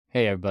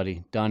Hey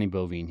everybody, Donnie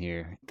Bovine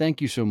here. Thank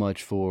you so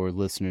much for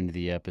listening to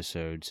the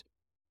episodes.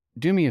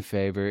 Do me a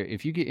favor,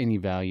 if you get any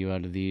value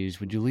out of these,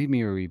 would you leave me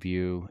a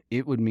review?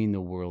 It would mean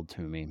the world to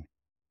me.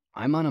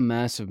 I'm on a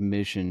massive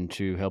mission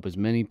to help as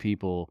many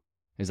people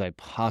as I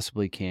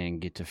possibly can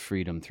get to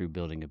freedom through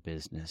building a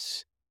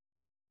business.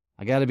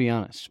 I gotta be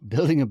honest,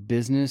 building a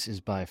business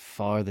is by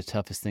far the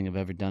toughest thing I've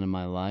ever done in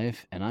my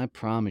life, and I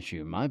promise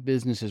you, my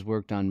business has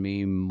worked on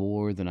me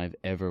more than I've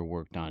ever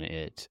worked on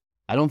it.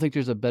 I don't think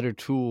there's a better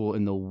tool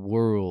in the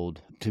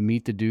world to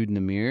meet the dude in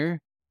the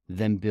mirror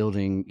than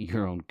building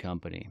your own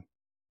company.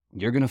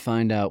 You're going to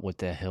find out what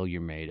the hell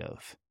you're made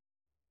of.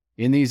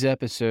 In these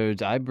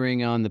episodes, I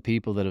bring on the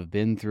people that have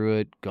been through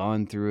it,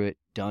 gone through it,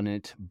 done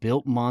it,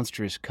 built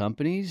monstrous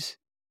companies,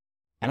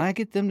 and I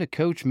get them to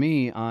coach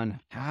me on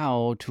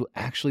how to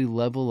actually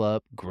level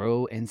up,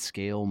 grow, and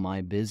scale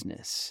my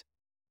business.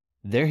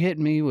 They're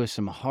hitting me with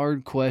some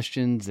hard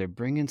questions. They're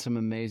bringing some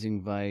amazing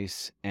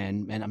advice.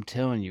 And I'm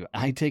telling you,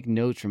 I take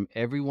notes from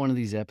every one of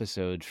these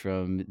episodes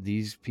from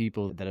these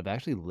people that have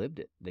actually lived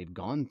it. They've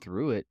gone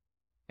through it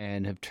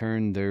and have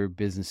turned their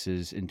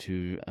businesses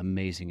into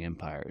amazing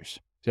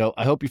empires. So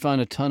I hope you find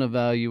a ton of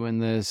value in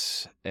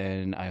this,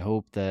 and I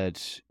hope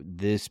that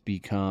this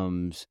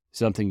becomes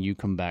something you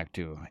come back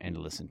to and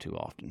listen to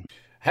often.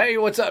 Hey,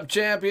 what's up,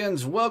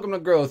 champions? Welcome to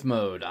Growth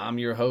Mode. I'm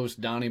your host,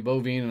 Donnie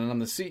Bovine, and I'm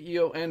the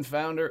CEO and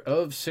founder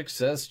of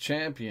Success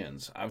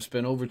Champions. I've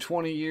spent over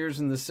 20 years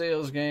in the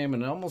sales game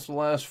and almost the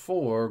last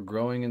 4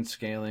 growing and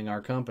scaling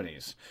our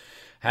companies.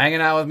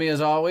 Hanging out with me,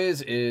 as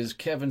always, is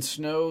Kevin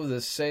Snow,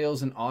 the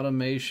sales and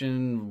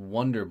automation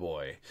wonder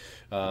boy.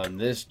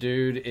 This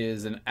dude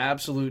is an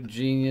absolute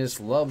genius,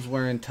 loves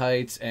wearing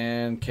tights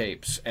and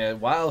capes. And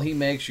while he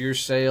makes your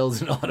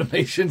sales and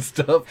automation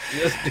stuff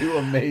just do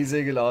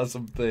amazing and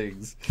awesome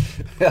things.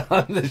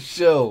 On the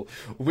show,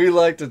 we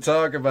like to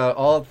talk about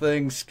all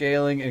things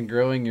scaling and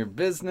growing your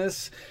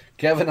business.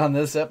 Kevin, on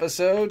this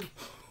episode,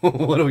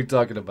 what are we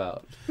talking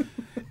about?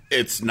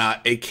 It's not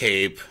a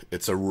cape,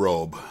 it's a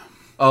robe.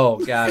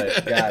 Oh, got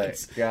it.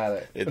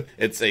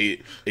 It's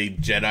a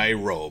Jedi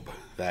robe.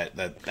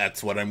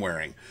 That's what I'm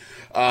wearing.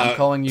 I'm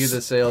calling you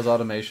the sales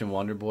automation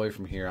wonder boy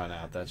from here on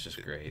out. That's just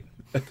great.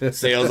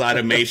 Sales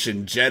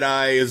automation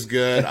Jedi is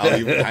good.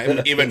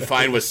 I'm even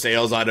fine with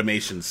sales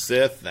automation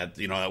Sith. That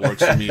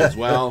works for me as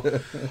well.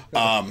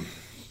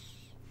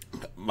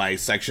 My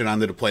section on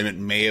the deployment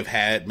may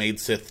have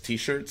made Sith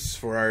T-shirts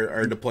for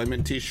our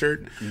deployment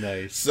T-shirt.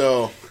 Nice.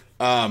 So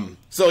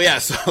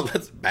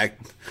let's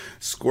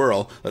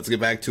Let's get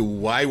back to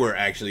why we're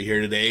actually here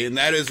today, and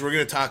that is we're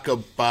going to talk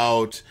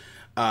about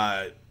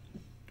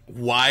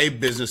why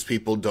business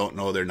people don't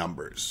know their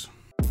numbers.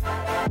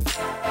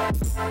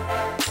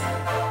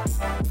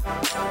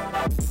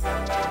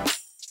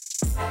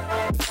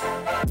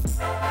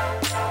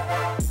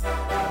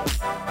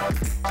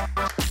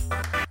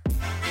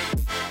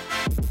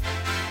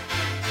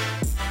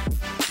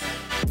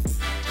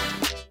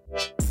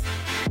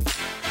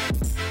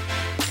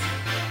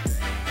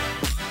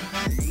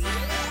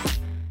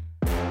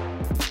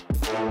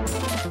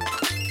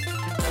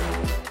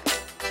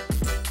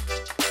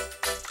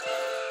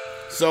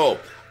 So,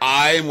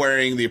 I'm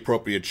wearing the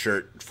appropriate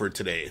shirt for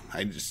today.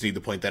 I just need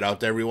to point that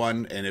out to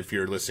everyone. And if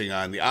you're listening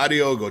on the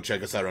audio, go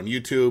check us out on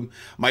YouTube.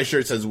 My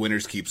shirt says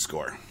winners keep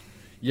score.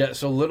 Yeah,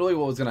 so literally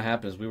what was going to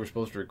happen is we were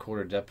supposed to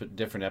record a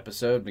different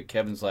episode, but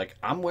Kevin's like,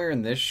 I'm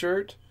wearing this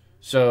shirt,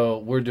 so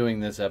we're doing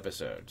this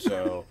episode.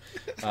 So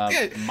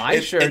my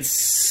shirt... It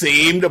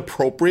seemed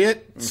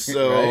appropriate,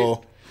 so... Right?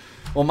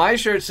 Well, my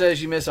shirt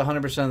says you miss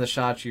 100% of the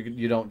shots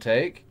you don't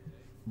take,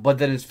 but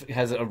then it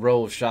has a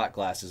row of shot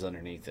glasses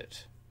underneath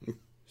it.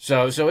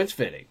 So it's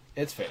fitting.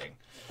 It's fitting.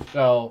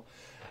 So,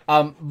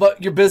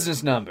 but your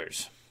business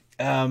numbers.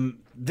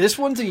 This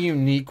one's a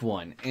unique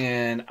one,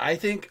 and I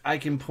think I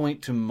can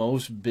point to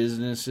most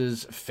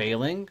businesses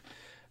failing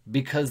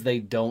because they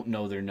don't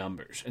know their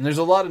numbers. And there's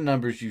a lot of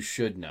numbers you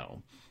should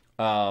know.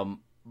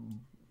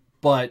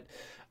 But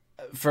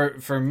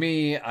for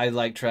me, I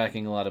like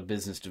tracking a lot of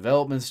business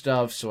development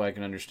stuff so I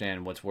can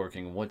understand what's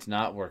working and what's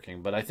not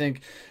working. But I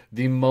think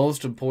the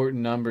most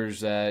important numbers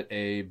that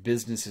a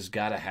business has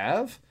got to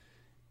have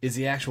is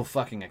the actual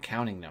fucking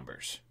accounting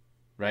numbers,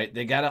 right?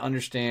 They got to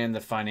understand the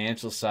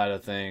financial side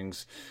of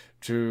things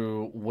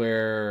to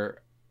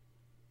where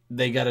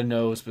they got to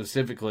know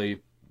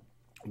specifically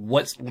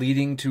what's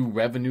leading to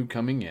revenue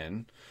coming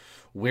in,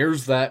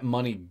 where's that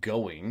money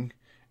going,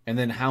 and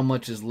then how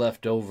much is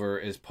left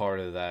over as part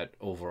of that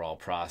overall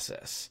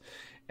process.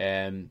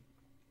 And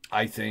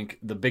I think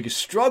the biggest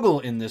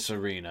struggle in this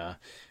arena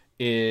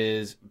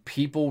is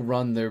people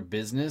run their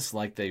business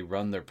like they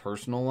run their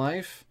personal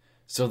life.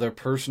 So their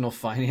personal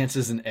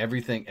finances and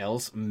everything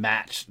else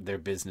match their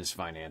business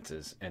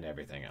finances and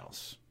everything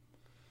else.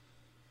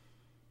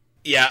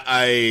 Yeah,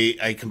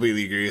 I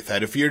completely agree with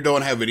that. If you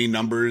don't have any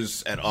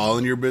numbers at all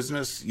in your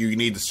business, you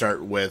need to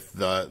start with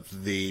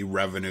the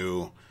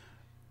revenue,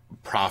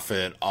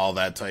 profit, all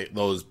that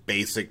those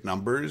basic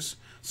numbers,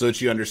 so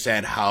that you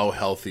understand how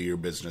healthy your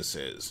business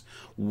is.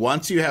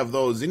 Once you have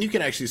those, then you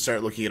can actually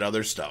start looking at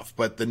other stuff.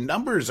 But the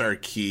numbers are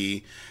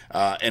key,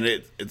 and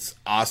it's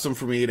awesome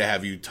for me to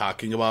have you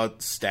talking about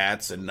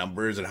stats and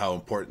numbers and how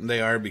important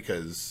they are,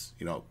 because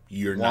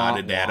you're not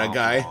a data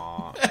guy.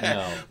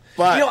 No,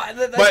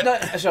 but that's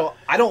not, so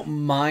I don't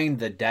mind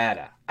the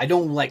data. I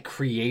don't like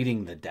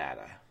creating the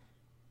data.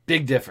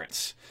 Big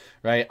difference,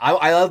 right?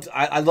 I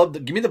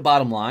love give me the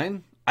bottom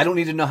line. I don't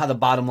need to know how the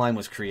bottom line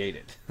was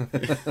created.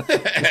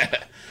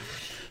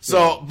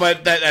 So,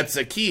 but that's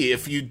the key.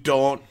 If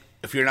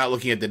you're not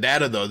looking at the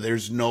data, though,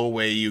 there's no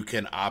way you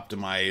can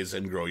optimize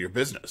and grow your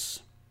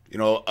business.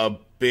 A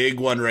big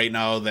one right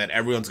now that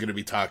everyone's going to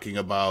be talking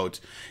about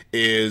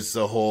is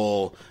the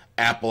whole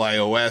Apple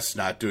iOS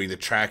not doing the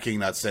tracking,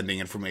 not sending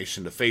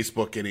information to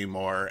Facebook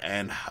anymore,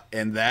 and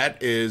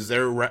that is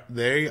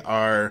they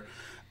are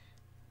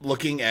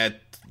looking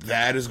at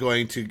that is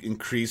going to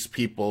increase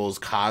people's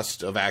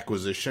cost of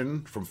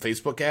acquisition from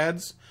Facebook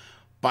ads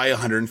by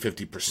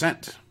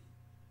 150%.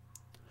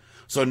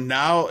 So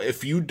now,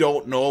 if you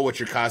don't know what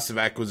your cost of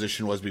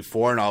acquisition was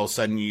before, and all of a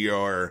sudden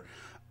your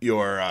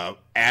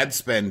ad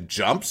spend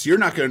jumps, you're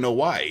not going to know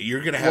why.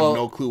 You're going to have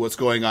no clue what's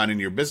going on in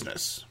your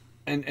business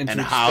and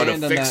how to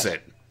fix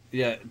it.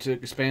 Yeah, to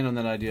expand on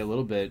that idea a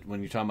little bit, when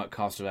you're talking about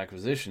cost of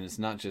acquisition, it's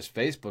not just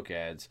Facebook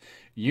ads.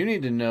 You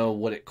need to know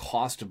what it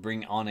costs to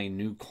bring on a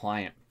new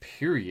client,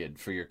 period,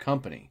 for your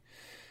company.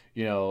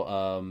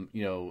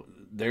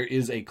 There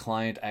is a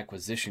client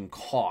acquisition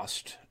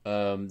cost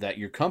that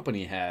your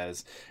company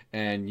has,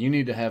 and you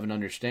need to have an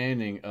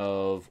understanding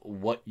of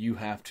what you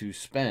have to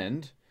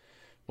spend,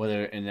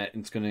 and that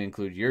it's going to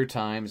include your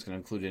time, it's going to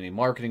include any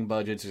marketing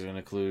budgets, it's going to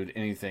include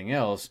anything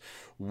else,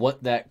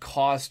 what that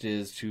cost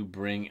is to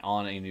bring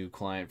on a new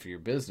client for your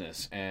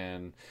business.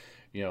 And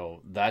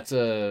that's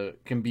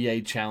can be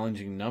a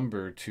challenging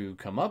number to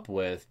come up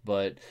with,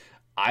 but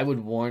I would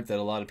warrant that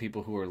a lot of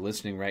people who are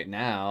listening right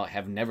now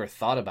have never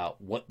thought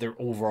about what their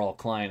overall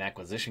client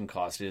acquisition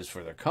cost is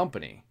for their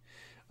company,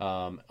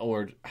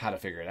 or how to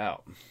figure it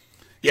out.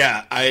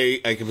 Yeah,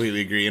 I completely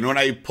agree. And when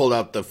I pulled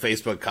out the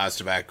Facebook cost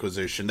of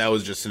acquisition, that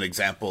was just an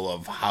example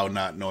of how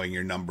not knowing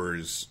your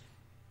numbers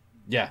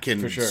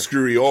can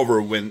screw you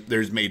over when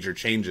there's major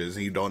changes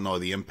and you don't know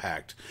the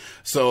impact.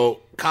 So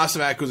cost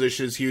of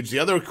acquisition is huge. The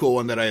other cool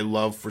one that I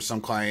love for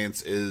some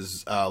clients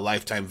is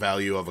lifetime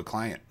value of a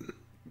client.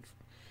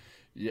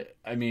 Yeah,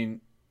 I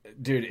mean,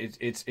 dude,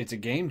 it's a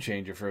game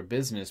changer for a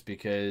business,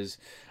 because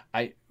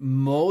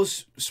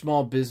most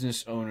small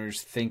business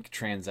owners think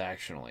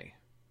transactionally,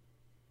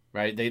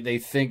 right? They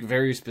think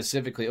very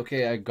specifically.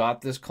 Okay, I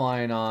got this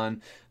client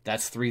on,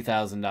 that's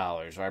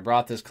 $3,000, or I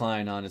brought this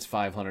client on, it's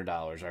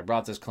 $500, or I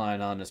brought this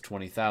client on, it's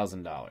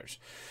 $20,000.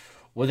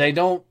 What they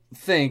don't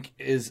think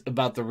is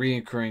about the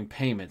recurring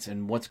payments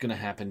and what's going to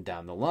happen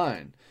down the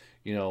line.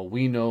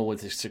 We know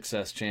with the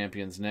Success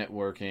Champions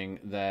networking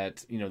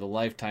that, the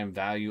lifetime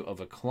value of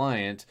a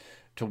client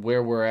to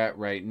where we're at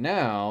right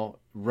now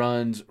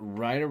runs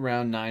right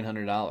around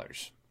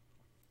 $900,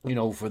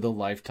 for the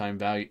lifetime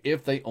value,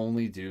 if they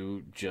only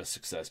do just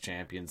Success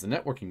Champions and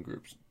networking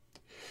groups.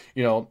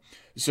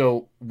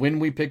 So when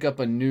we pick up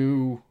a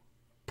new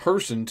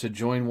person to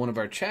join one of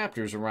our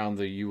chapters around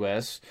the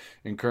U.S.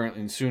 and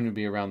currently and soon to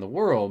be around the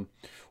world,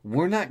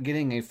 we're not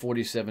getting a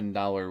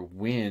 $47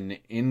 win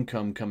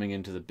income coming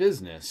into the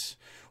business.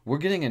 We're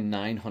getting a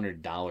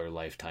 $900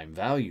 lifetime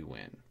value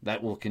win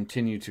that will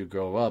continue to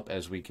grow up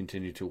as we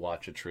continue to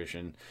watch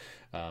attrition.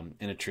 And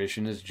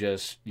attrition is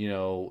just,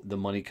 the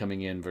money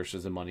coming in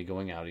versus the money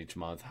going out each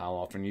month. How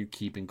often are you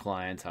keeping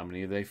clients? How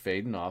many are they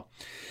fading off?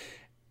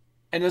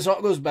 And this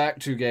all goes back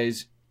to,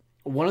 guys,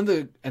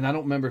 and I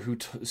don't remember who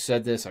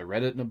said this, I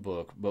read it in a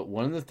book, but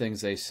one of the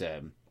things they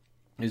said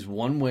is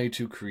one way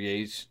to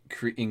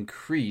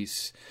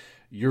increase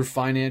your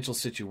financial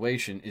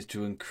situation is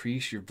to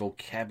increase your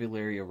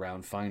vocabulary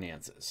around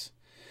finances.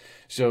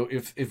 So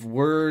if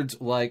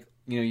words like,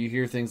 you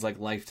hear things like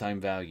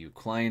lifetime value,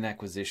 client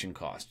acquisition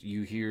cost,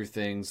 you hear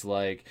things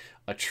like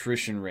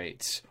attrition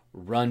rates,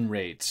 run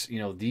rates,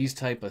 these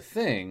type of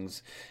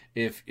things.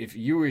 If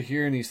you were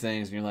hearing these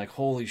things and you're like,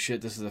 holy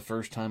shit, this is the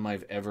first time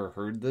I've ever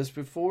heard this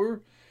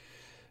before,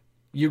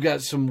 you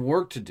got some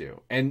work to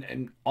do.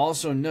 And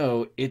also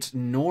know it's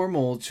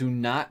normal to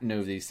not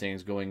know these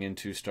things going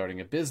into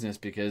starting a business,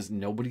 because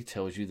nobody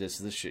tells you this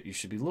is the shit you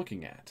should be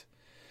looking at.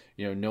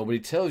 Nobody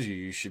tells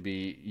you should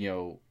be,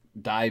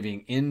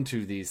 diving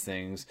into these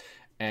things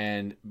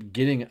and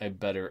getting a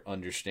better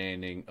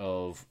understanding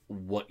of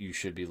what you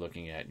should be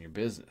looking at in your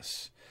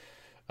business.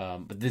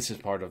 But this is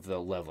part of the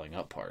leveling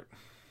up part.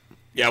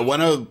 Yeah,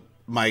 one of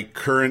my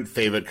current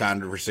favorite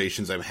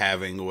conversations I'm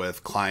having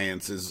with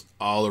clients is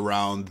all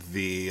around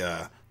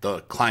the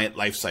client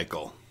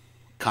lifecycle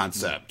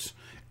concept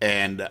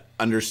and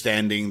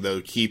understanding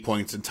the key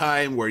points in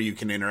time where you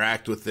can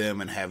interact with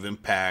them and have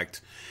impact.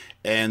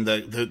 And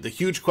the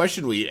huge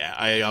question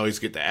I always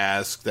get to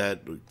ask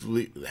that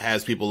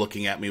has people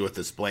looking at me with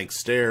this blank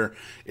stare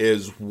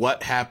is,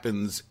 what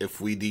happens if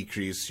we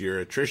decrease your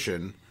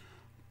attrition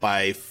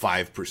by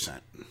 5%?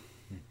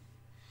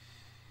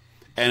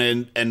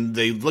 and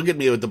they look at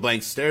me with the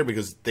blank stare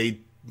because they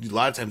a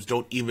lot of times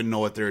don't even know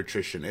what their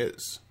attrition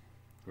is.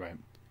 Right.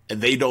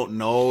 And they don't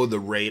know the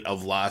rate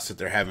of loss that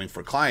they're having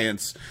for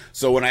clients.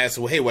 So when I ask,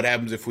 well, hey, what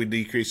happens if we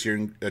decrease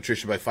your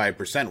attrition by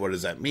 5%? What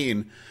does that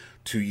mean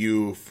to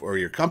you or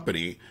your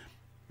company?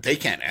 They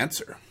can't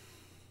answer.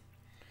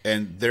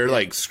 And they're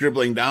like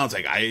scribbling down. It's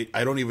like,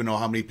 I don't even know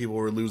how many people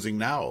we're losing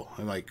now.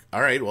 I'm like,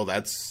 all right, well,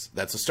 that's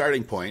a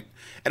starting point.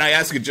 And I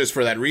ask it just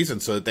for that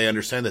reason, so that they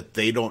understand that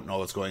they don't know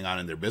what's going on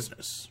in their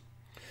business.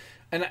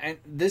 And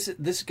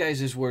this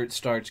guys is where it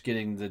starts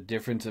getting the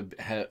difference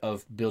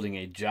of building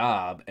a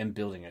job and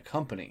building a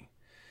company.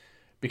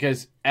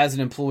 Because as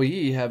an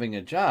employee having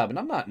a job, and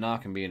I'm not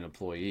knocking being an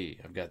employee,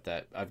 I've got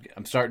that.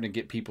 I'm starting to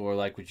get people who are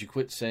like, "Would you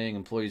quit saying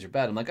employees are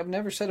bad?" I'm like, I've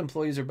never said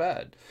employees are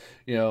bad.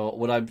 You know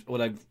what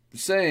I'm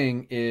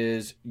saying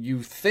is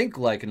you think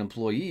like an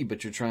employee,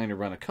 but you're trying to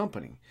run a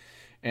company,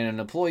 and an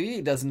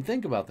employee doesn't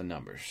think about the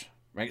numbers.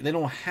 Right? They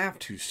don't have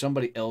to.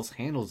 Somebody else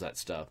handles that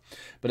stuff.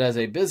 But as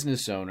a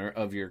business owner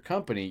of your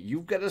company,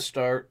 you've got to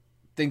start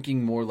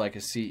thinking more like a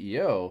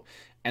CEO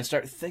and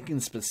start thinking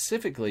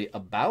specifically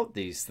about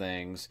these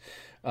things.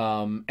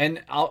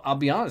 And I'll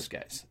be honest,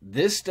 guys,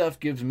 this stuff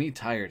gives me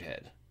tired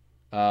head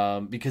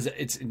because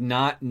it's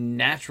not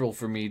natural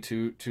for me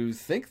to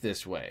think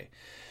this way.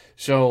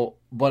 So,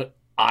 but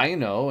I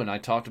know, and I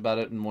talked about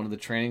it in one of the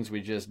trainings we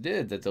just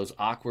did, that those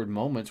awkward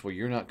moments where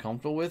you're not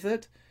comfortable with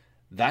it,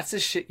 that's the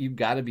shit you've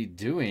got to be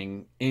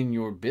doing in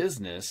your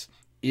business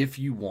if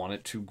you want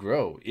it to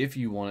grow, if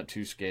you want it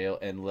to scale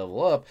and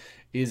level up,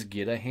 is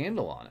get a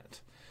handle on it.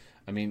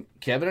 I mean,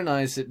 Kevin and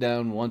I sit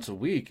down once a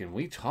week and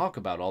we talk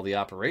about all the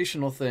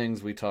operational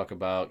things. We talk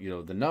about,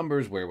 the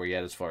numbers, where we're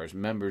at as far as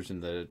members in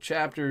the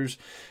chapters.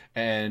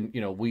 And,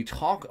 we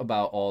talk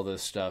about all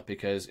this stuff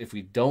because if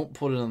we don't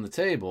put it on the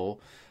table,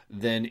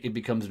 then it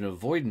becomes an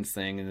avoidance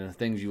thing. And the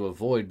things you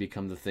avoid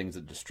become the things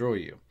that destroy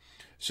you.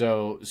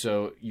 So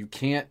you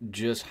can't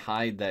just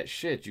hide that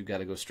shit. You got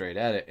to go straight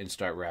at it and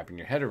start wrapping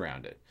your head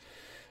around it,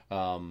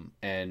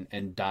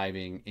 and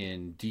diving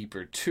in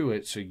deeper to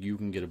it so you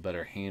can get a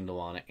better handle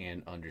on it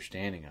and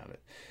understanding of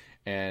it.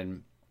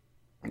 And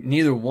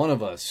neither one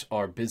of us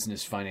are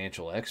business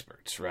financial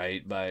experts,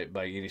 right? By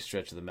any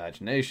stretch of the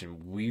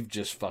imagination. We've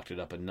just fucked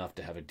it up enough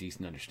to have a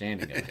decent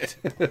understanding of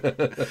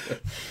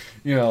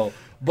it.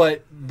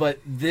 But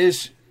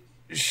this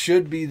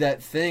should be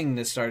that thing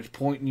that starts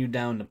pointing you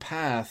down the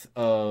path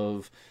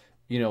of,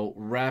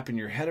 wrapping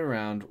your head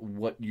around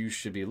what you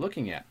should be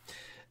looking at.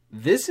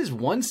 This is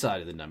one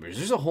side of the numbers.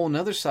 There's a whole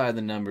nother side of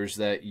the numbers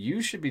that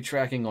you should be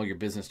tracking all your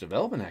business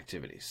development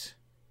activities,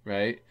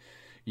 right?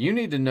 You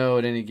need to know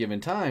at any given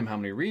time how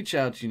many reach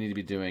outs you need to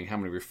be doing, how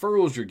many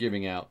referrals you're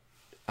giving out,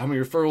 how many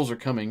referrals are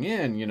coming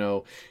in.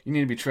 You need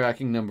to be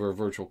tracking number of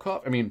virtual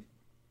calls. I mean,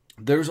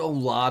 there's a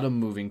lot of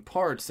moving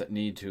parts that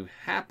need to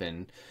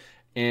happen.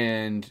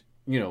 And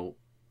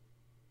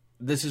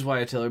this is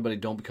why I tell everybody,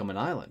 don't become an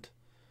island.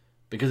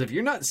 Because if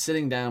you're not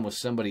sitting down with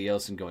somebody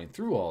else and going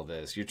through all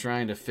this, you're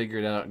trying to figure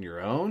it out on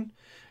your own,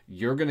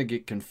 you're going to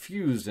get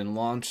confused and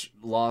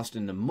lost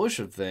in the mush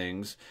of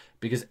things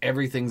because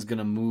everything's going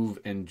to move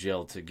and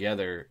gel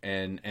together,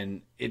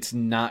 and it's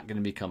not going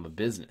to become a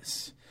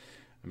business.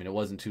 I mean, it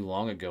wasn't too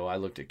long ago I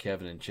looked at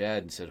Kevin and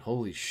Chad and said,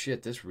 holy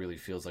shit, this really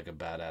feels like a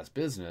badass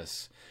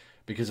business,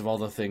 because of all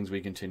the things we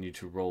continue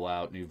to roll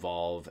out and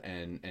evolve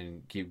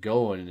and keep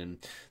going. And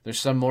there's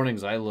some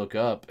mornings I look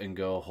up and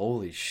go,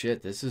 holy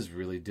shit, this is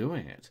really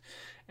doing it.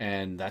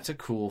 And that's a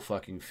cool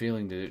fucking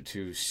feeling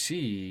to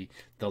see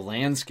the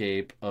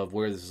landscape of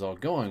where this is all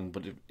going.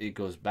 But it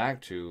goes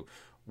back to,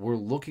 we're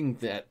looking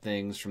at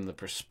things from the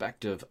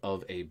perspective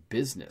of a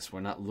business. We're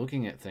not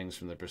looking at things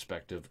from the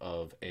perspective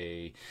of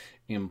a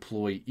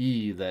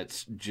employee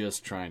that's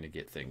just trying to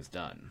get things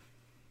done.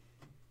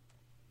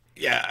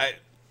 Yeah,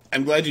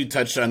 I'm glad you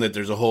touched on that.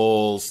 There's a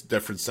whole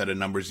different set of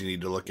numbers you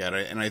need to look at.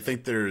 And I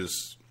think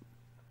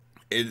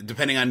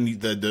depending on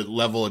the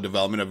level of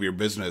development of your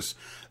business,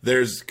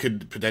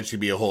 could potentially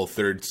be a whole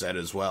third set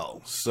as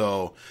well.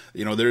 So,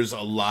 there's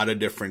a lot of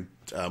different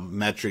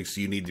metrics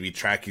you need to be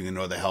tracking to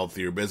know the health of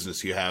your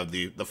business. You have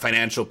the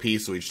financial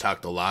piece, which we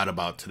talked a lot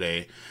about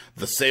today,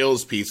 the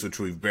sales piece, which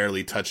we've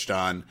barely touched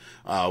on,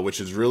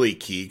 which is really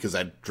key because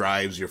that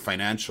drives your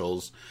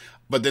financials.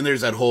 But then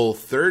there's that whole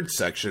third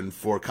section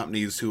for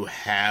companies who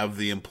have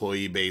the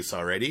employee base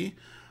already,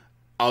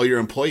 all your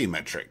employee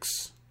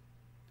metrics,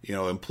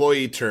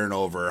 employee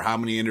turnover, how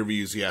many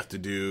interviews you have to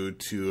do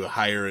to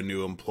hire a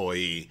new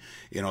employee,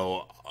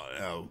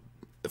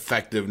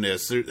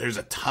 effectiveness. There's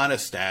a ton of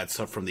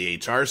stats from the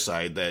HR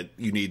side that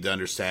you need to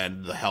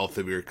understand the health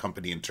of your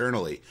company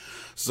internally.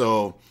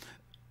 So,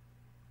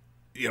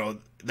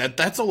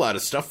 that's a lot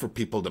of stuff for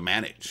people to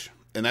manage.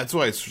 And that's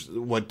why it's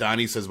what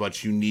Donnie says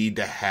about you need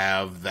to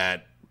have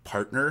that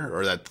partner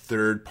or that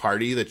third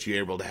party that you're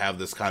able to have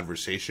this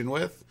conversation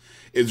with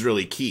is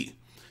really key,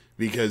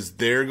 because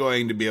they're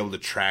going to be able to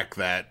track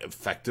that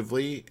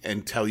effectively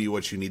and tell you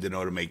what you need to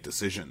know to make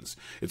decisions.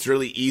 It's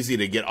really easy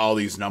to get all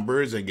these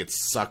numbers and get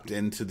sucked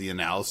into the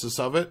analysis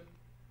of it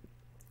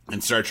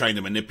and start trying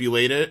to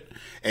manipulate it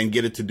and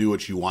get it to do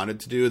what you want it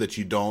to do, that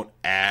you don't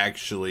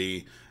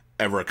actually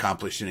ever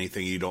accomplish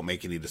anything. You don't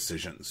make any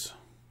decisions.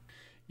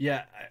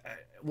 Yeah.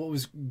 What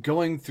was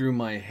going through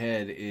my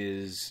head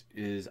is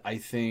I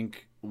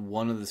think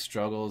one of the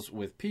struggles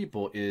with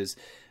people is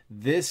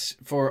this,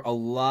 for a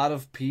lot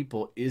of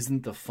people,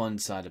 isn't the fun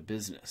side of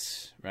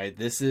business, right?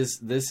 This is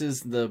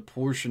the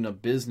portion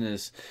of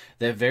business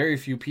that very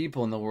few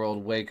people in the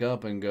world wake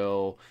up and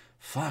go,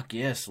 fuck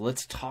yes,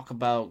 let's talk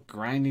about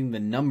grinding the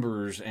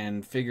numbers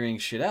and figuring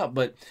shit out.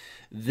 But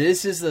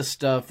this is the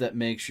stuff that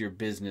makes your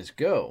business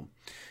go.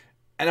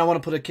 And I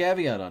want to put a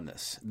caveat on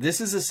this. This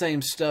is the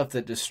same stuff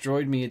that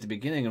destroyed me at the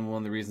beginning, and one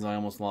of the reasons I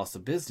almost lost the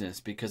business,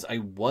 because I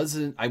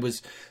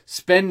was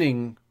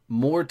spending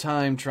more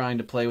time trying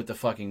to play with the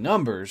fucking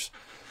numbers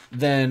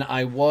than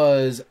I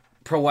was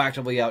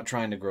proactively out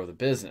trying to grow the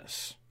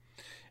business.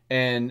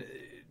 And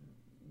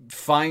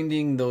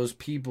finding those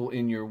people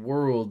in your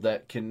world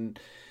that can,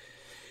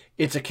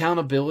 it's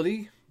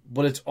accountability,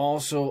 but it's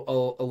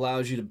also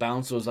allows you to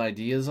bounce those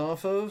ideas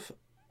off of,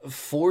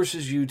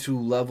 forces you to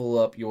level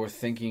up your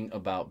thinking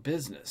about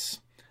business.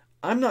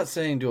 I'm not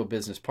saying do a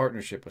business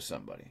partnership with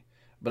somebody,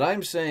 but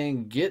I'm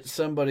saying get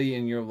somebody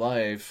in your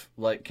life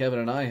like Kevin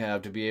and I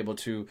have to be able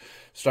to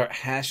start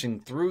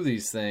hashing through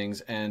these things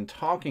and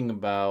talking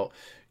about,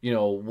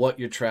 what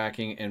you're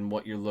tracking and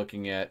what you're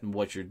looking at and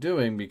what you're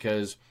doing,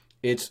 because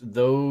it's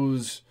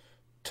those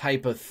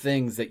type of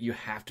things that you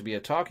have to be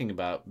talking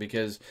about,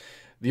 because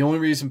the only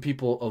reason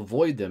people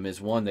avoid them is,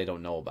 one, they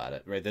don't know about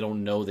it, right? They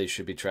don't know they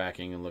should be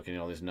tracking and looking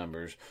at all these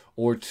numbers.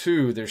 Or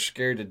two, they're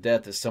scared to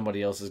death that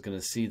somebody else is going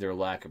to see their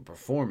lack of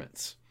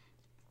performance.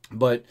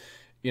 But,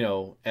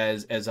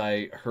 as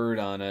I heard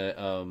on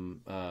a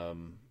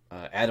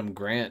Adam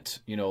Grant,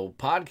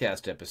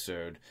 podcast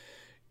episode,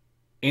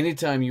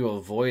 anytime you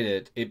avoid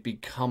it, it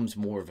becomes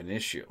more of an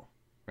issue.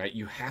 Right?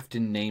 You have to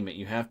name it.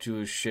 You have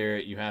to share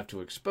it. You have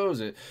to expose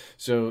it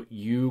so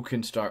you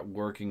can start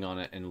working on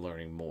it and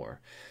learning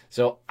more.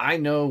 So I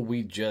know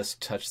we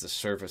just touched the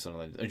surface on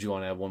it. Do you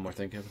want to add one more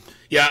thing, Kevin?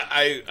 Yeah,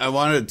 I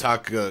wanted to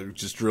talk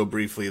just real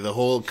briefly. The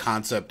whole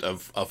concept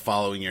of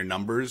following your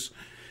numbers.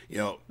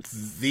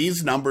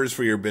 These numbers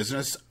for your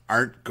business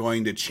aren't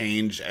going to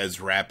change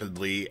as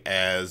rapidly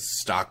as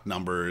stock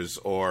numbers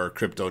or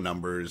crypto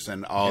numbers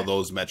and all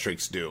those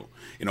metrics do.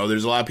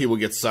 There's a lot of people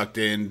get sucked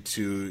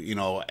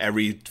into,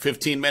 every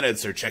 15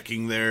 minutes they're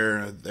checking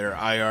their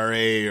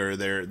IRA or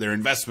their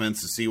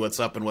investments to see what's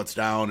up and what's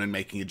down and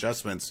making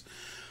adjustments.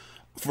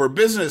 For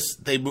business,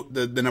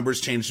 the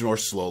numbers change more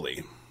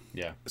slowly.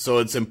 Yeah. So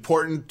it's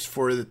important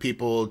for the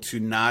people to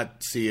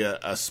not see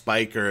a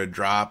spike or a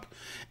drop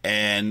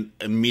and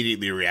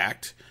immediately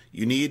react.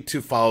 You need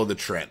to follow the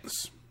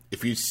trends.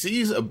 If you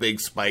see a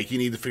big spike, you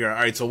need to figure out,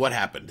 all right, so what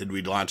happened? Did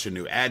we launch a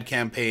new ad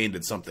campaign?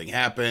 Did something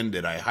happen?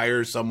 Did I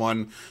hire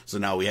someone? So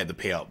now we had to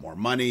pay out more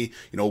money.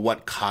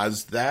 What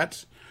caused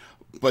that?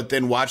 But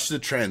then watch the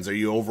trends. Are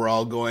you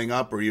overall going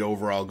up or are you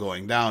overall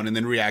going down? And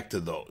then react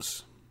to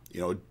those.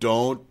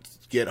 Don't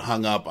get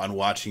hung up on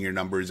watching your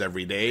numbers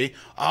every day.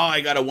 Oh, I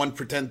got a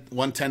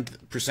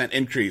 1/10%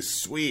 increase.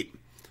 Sweet.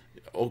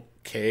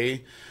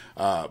 Okay.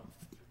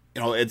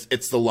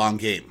 It's the long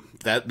game.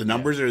 That the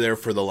numbers are there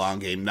for the long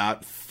game,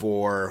 not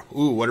for,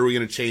 what are we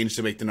going to change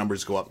to make the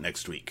numbers go up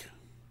next week?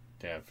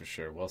 Yeah, for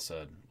sure. Well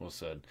said. Well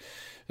said.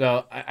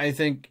 So I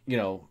think,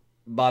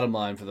 bottom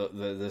line for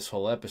this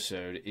whole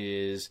episode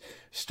is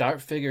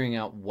start figuring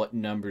out what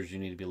numbers you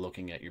need to be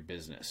looking at your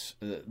business.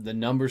 The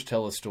numbers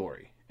tell a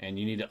story, and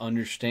you need to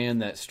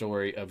understand that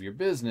story of your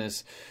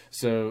business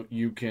so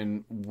you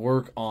can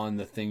work on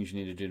the things you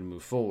need to do to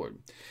move forward.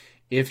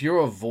 If you're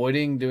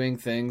avoiding doing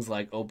things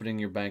like opening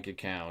your bank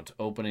account,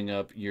 opening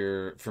up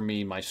for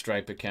me, my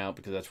Stripe account,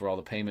 because that's where all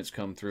the payments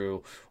come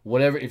through,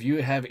 whatever, if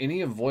you have any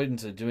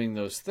avoidance of doing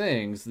those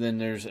things, then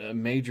there's a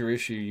major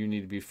issue you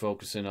need to be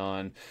focusing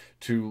on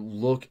to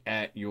look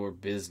at your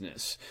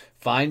business.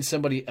 Find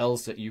somebody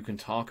else that you can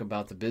talk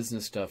about the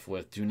business stuff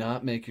with. Do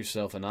not make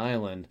yourself an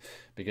island,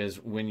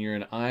 because when you're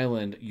an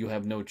island, you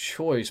have no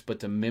choice but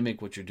to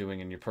mimic what you're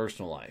doing in your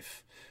personal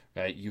life.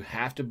 Right? You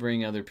have to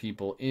bring other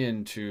people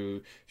in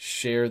to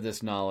share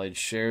this knowledge,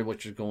 share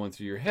what you're going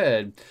through your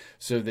head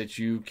so that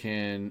you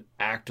can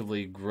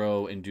actively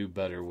grow and do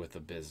better with the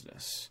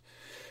business.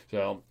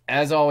 So,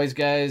 as always,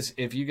 guys,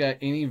 if you got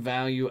any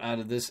value out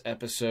of this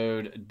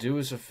episode, do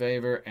us a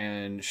favor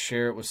and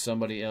share it with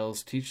somebody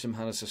else. Teach them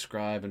how to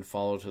subscribe and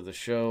follow to the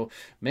show.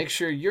 Make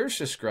sure you're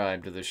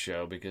subscribed to the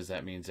show, because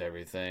that means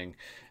everything.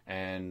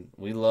 And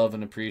we love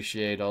and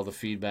appreciate all the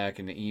feedback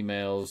and the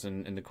emails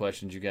and the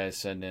questions you guys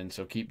send in.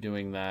 So keep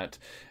doing that.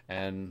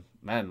 And,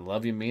 man,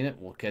 love you, mean it.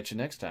 We'll catch you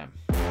next time.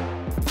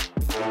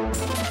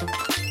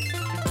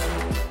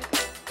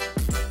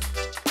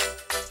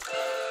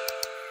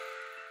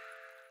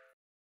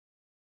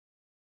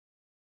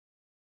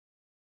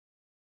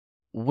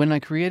 When I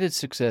created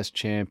Success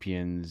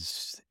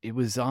Champions, it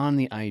was on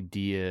the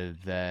idea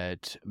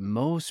that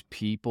most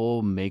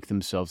people make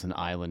themselves an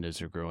island as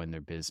they're growing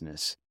their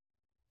business.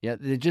 Yeah,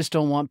 they just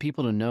don't want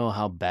people to know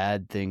how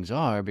bad things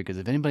are, because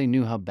if anybody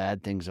knew how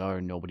bad things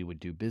are, nobody would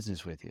do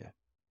business with you.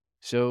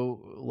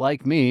 So,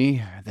 like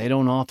me, they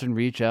don't often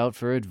reach out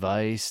for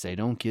advice, they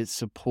don't get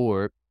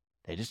support.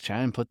 They just try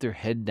and put their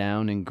head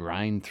down and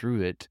grind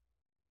through it.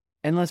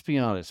 And let's be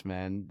honest,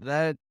 man,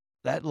 that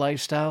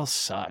lifestyle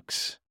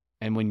sucks.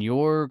 And when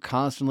you're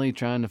constantly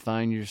trying to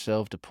find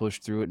yourself to push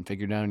through it and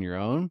figure it out on your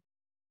own,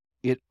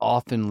 it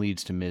often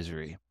leads to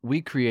misery.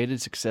 We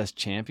created Success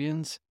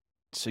Champions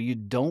so you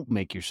don't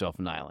make yourself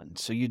an island,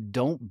 so you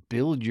don't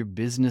build your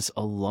business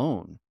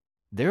alone.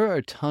 There are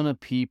a ton of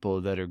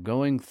people that are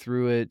going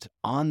through it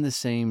on the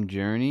same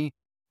journey,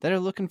 that are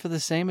looking for the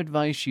same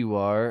advice you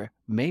are.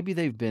 Maybe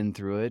they've been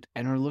through it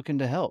and are looking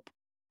to help.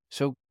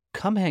 So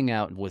come hang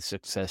out with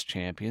Success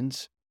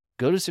Champions.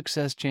 Go to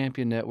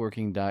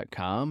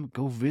successchampionnetworking.com,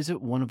 go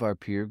visit one of our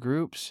peer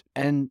groups,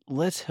 and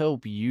let's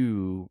help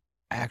you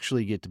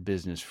actually get to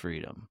business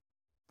freedom.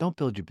 Don't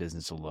build your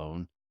business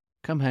alone.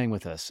 Come hang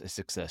with us as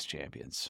Success Champions.